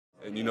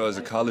And you know, as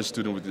a college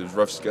student with this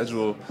rough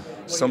schedule,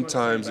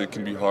 sometimes it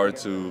can be hard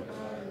to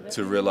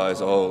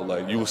realize, oh,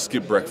 like you'll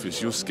skip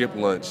breakfast, you'll skip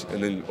lunch,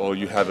 and then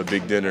you have a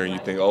big dinner, and you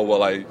think, oh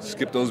well, I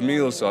skipped those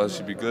meals, so I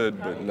should be good.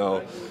 But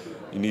no,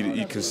 you need to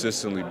eat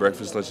consistently,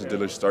 breakfast, lunch, and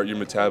dinner. Start your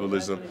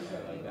metabolism,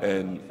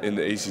 and in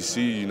the ACC,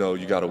 you know,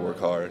 you got to work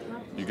hard.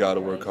 You got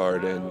to work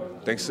hard, and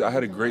thanks. I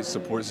had a great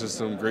support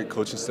system, great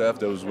coaching staff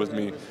that was with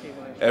me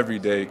every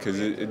day because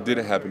it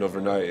didn't happen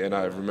overnight. And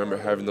I remember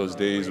having those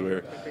days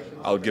where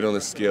I would get on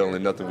the scale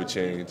and nothing would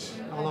change.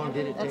 How long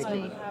did it take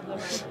you?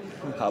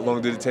 How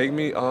long did it take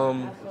me?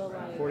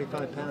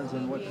 45 pounds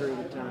in what period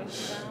of time?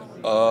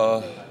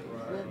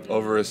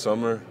 Over a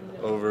summer.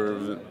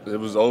 It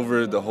was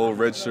over the whole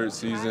redshirt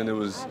season. It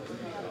was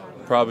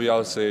probably, I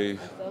would say,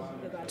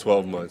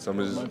 12 months. I'm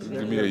just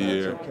give me a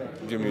year. Okay.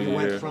 Give me a You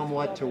went year. from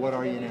what to what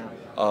are you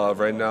now?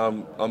 Right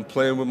now, I'm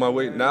playing with my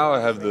weight. Now I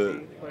have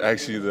the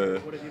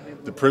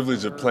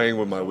privilege of playing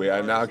with my weight.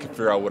 Now I can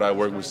figure out what I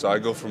work with. So I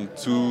go from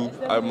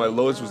my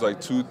lowest was like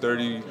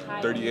 230,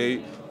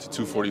 38 to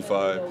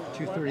 245.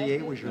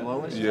 238 was your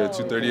lowest? Yeah,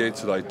 238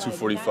 to like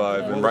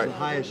 245. What And was the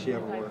highest you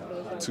ever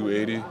worked?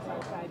 280.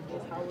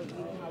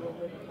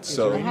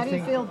 So And how do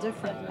you feel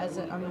different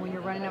when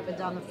you're running up and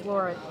down the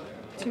floor at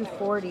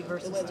 240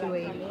 versus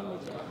 280?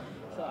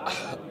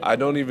 I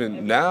don't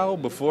even now.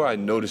 Before I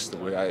noticed the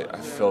way I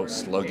felt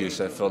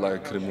sluggish. I felt like I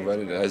couldn't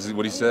move. As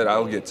what he said, I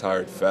would get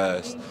tired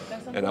fast,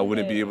 and I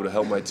wouldn't be able to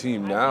help my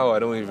team. Now I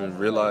don't even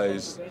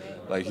realize.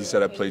 Like he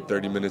said, I played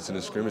 30 minutes in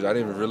the scrimmage. I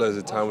didn't even realize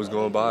the time was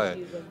going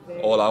by.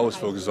 All I was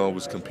focused on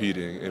was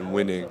competing and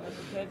winning,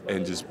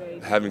 and just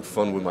having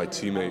fun with my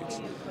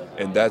teammates.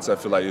 And that's, I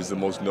feel like, is the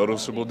most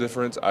noticeable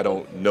difference. I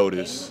don't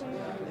notice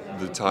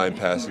the time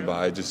passing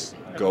by. I just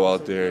go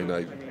out there and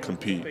I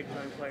compete.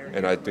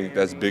 And I think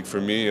that's big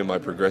for me and my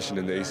progression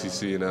in the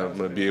ACC, and I'm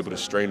going to be able to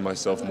strain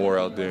myself more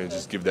out there and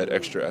just give that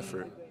extra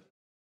effort.